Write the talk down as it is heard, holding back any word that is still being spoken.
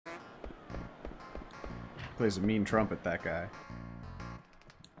Plays a mean trumpet, that guy.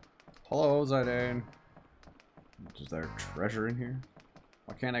 Hello, Zidane. Is there treasure in here?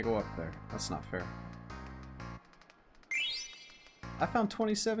 Why can't I go up there? That's not fair. I found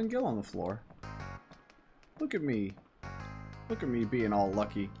 27 gil on the floor. Look at me. Look at me being all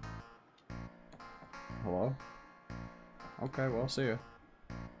lucky. Hello? Okay, well, see ya.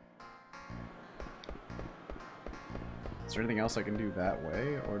 Is there anything else I can do that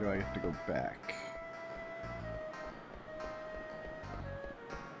way, or do I have to go back?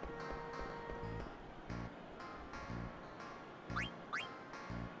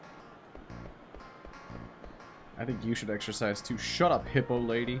 I think you should exercise too. Shut up, hippo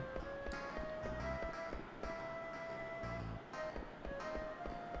lady.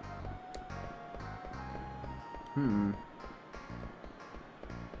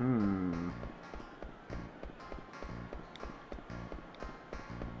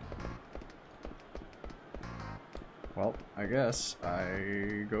 Well, I guess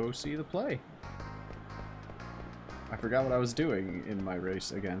I go see the play. I forgot what I was doing in my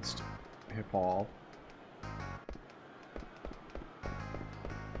race against Hippo.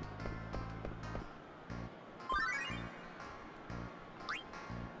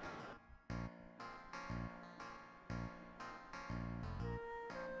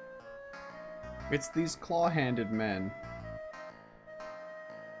 It's these claw-handed men.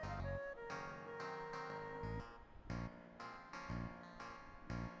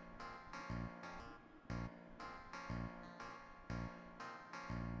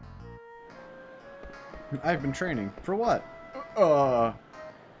 I've been training. For what?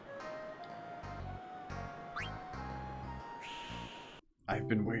 I've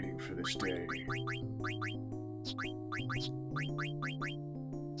been waiting for this day.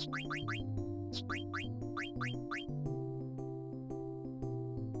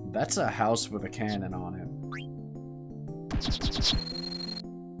 That's a house with a cannon on it.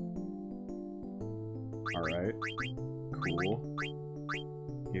 Alright. Cool.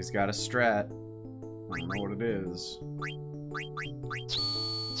 He's got a strat. I don't know what it is.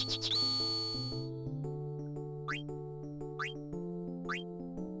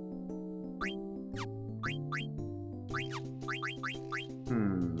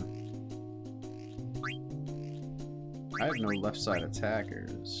 I have no left side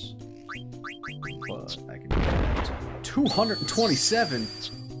attackers. But I can do that. 227!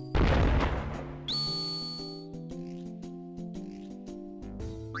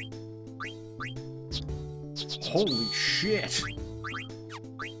 Holy shit!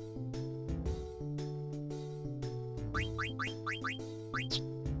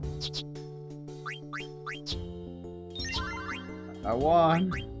 I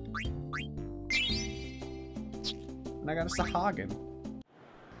won! And I got a Sahagin.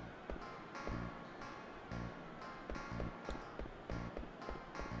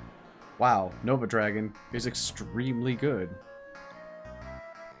 Wow, Nova Dragon is extremely good.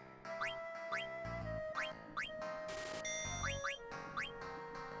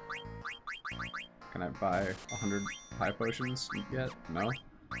 Can I buy 100 high potions yet? No?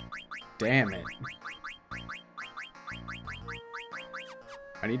 Damn it.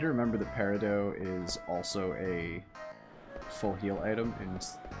 I need to remember that Peridot is also a full heal item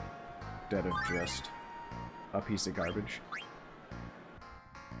instead of just a piece of garbage.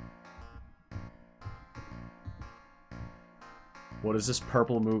 What is this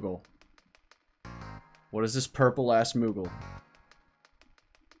purple Moogle? What is this purple ass Moogle?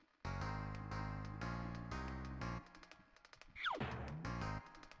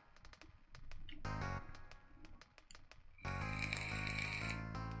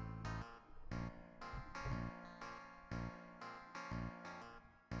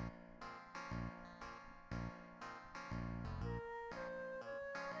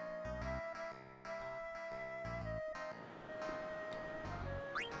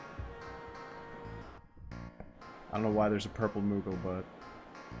 I don't know why there's a purple Moogle, but...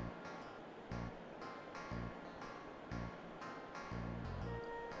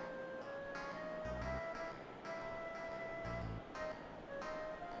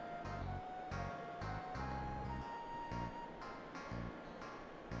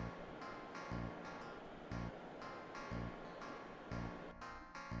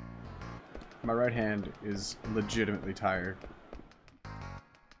 my right hand is legitimately tired.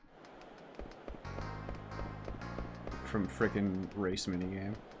 From frickin' race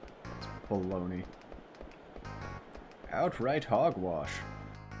minigame. It's baloney. Outright hogwash.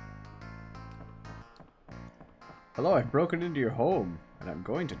 Hello, I've broken into your home, and I'm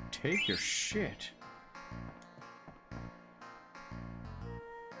going to take your shit.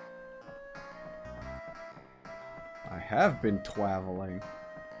 have been twaveling.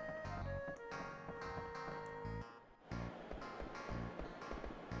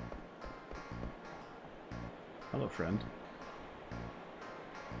 Hello, friend.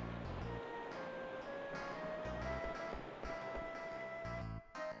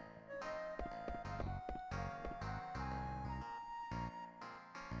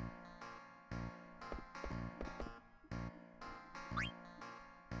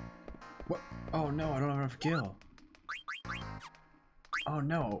 What? Oh no, I don't have enough gil. Oh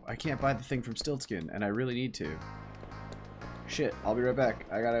no, I can't buy the thing from Stiltskin, and I really need to. Shit, I'll be right back.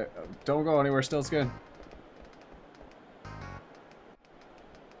 I gotta... don't go anywhere, Stiltskin.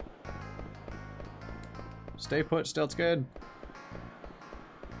 Stay put, Stiltskin.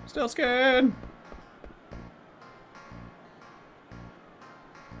 Stiltskin!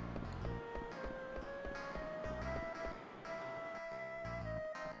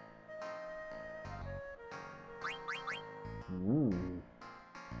 Ooh.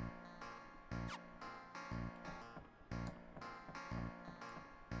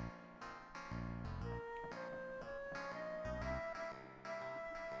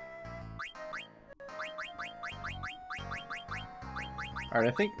 Alright,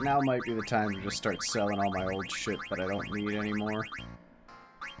 I think now might be the time to just start selling all my old shit that I don't need anymore.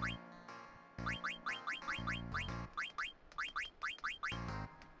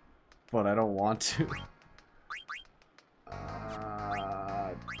 But I don't want to.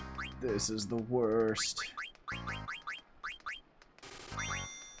 This is the worst.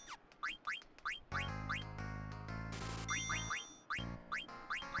 I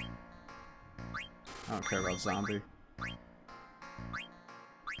don't care about zombie.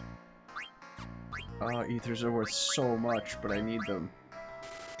 Ethers are worth so much, but I need them.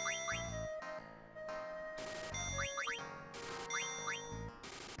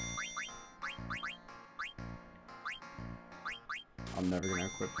 I'm never gonna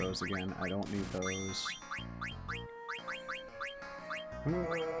equip those again. I don't need those.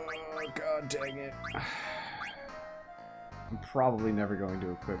 Oh, god dang it. I'm probably never going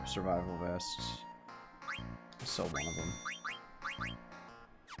to equip survival vests. I'll sell one of them.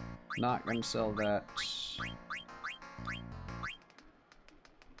 Not gonna sell that.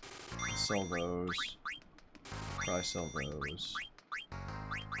 Sell those. Probably sell those.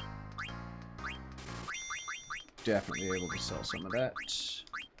 Definitely able to sell some of that.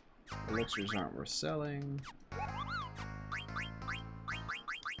 Elixirs aren't worth selling.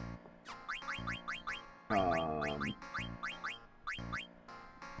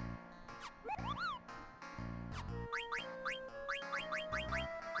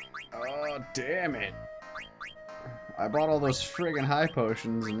 Oh, damn it. I bought all those friggin' high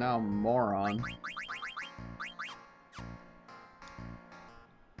potions and now I'm a moron.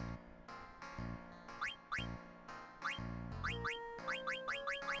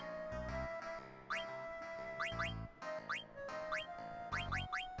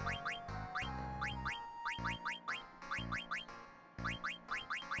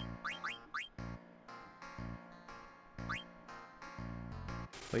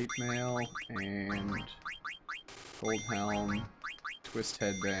 Plate mail and gold helm, twist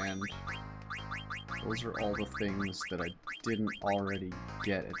headband. Those are all the things that I didn't already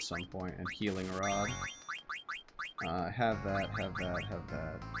get at some point. And healing rod. Have that, have that, have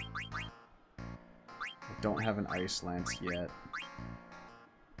that. I don't have an ice lance yet.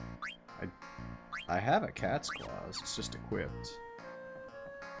 I have a cat's claws, it's just equipped.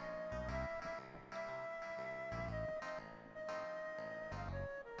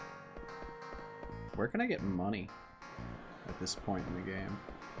 Where can I get money at this point in the game?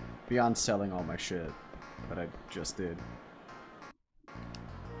 Beyond selling all my shit that I just did.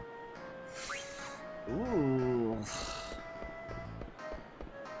 Ooh.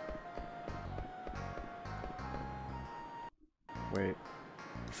 Wait.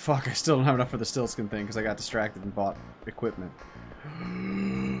 Fuck, I still don't have enough for the Stiltskin thing because I got distracted and bought equipment.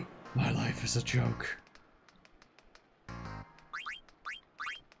 My life is a joke.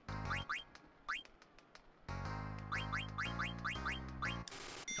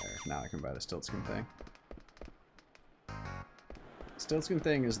 Now I can buy the Stiltskin thing. Stiltskin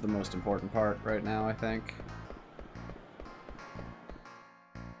thing is the most important part right now, I think.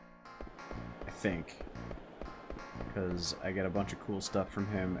 Because I get a bunch of cool stuff from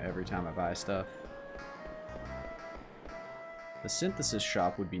him every time I buy stuff. The synthesis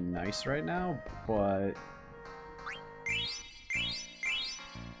shop would be nice right now, but...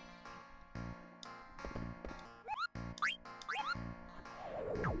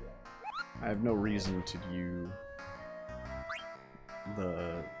 I have no reason to do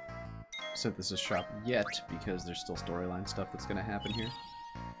the synthesis shop yet, because there's still storyline stuff that's going to happen here.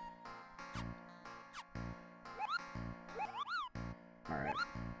 Alright.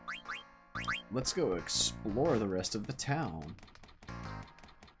 Let's go explore the rest of the town.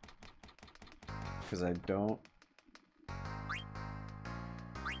 Because I don't...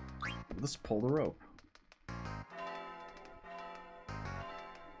 Let's pull the rope.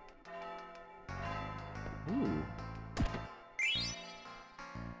 Ooh.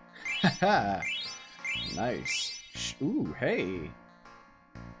 Haha! Nice. Ooh, hey!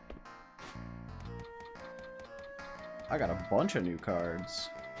 I got a bunch of new cards.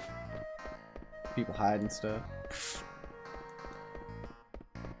 People hiding stuff. Pfft.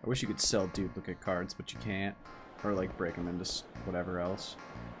 I wish you could sell duplicate cards, but you can't. Or like break them into whatever else.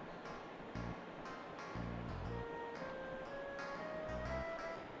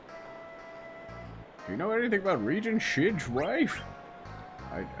 Do you know anything about Regent Shid's wife?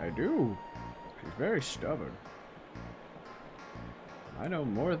 I do. She's very stubborn. I know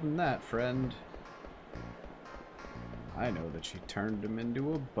more than that, friend. I know that she turned him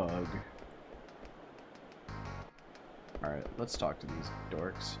into a bug. Alright, let's talk to these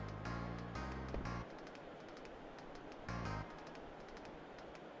dorks.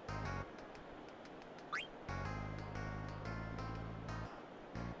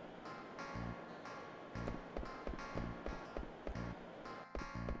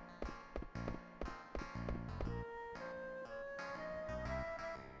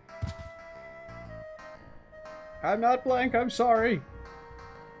 I'm not blank, I'm sorry.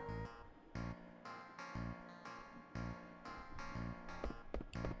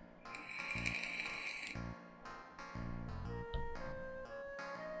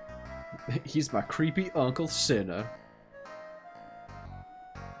 He's my creepy Uncle Sinner.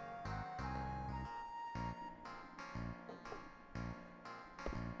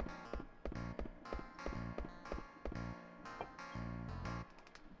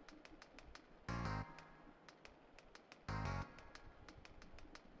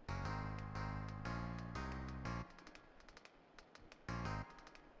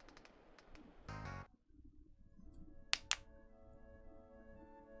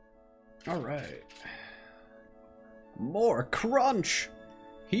 Alright. More crunch!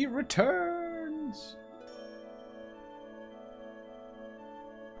 He returns!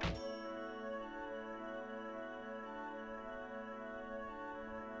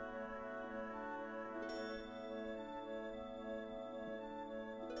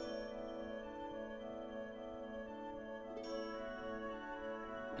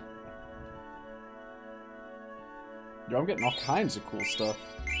 Yo, I'm getting all kinds of cool stuff.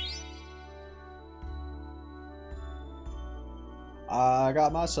 I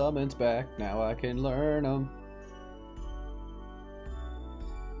got my summons back, now I can learn them.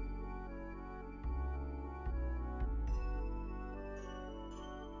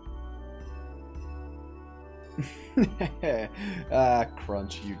 Ah,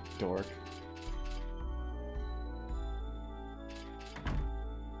 crunch, you dork.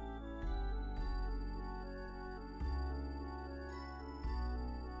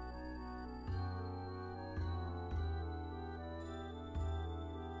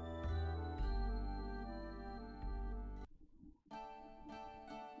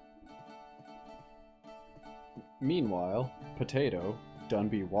 Meanwhile, Potato done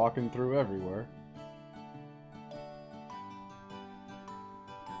be walking through everywhere.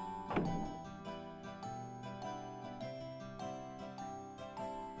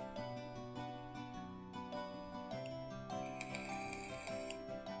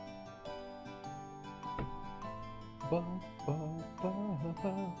 Ba, ba, ba,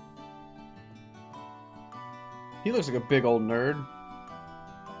 ba. He looks like a big old nerd.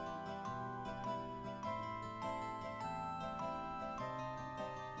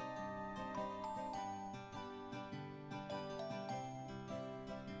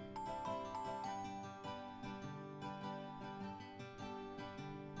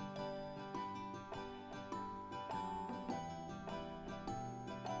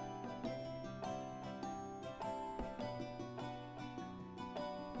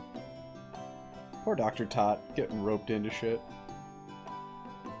 Poor Dr. Tot getting roped into shit.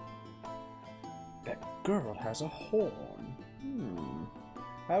 That girl has a horn.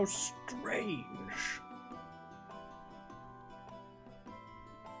 How strange.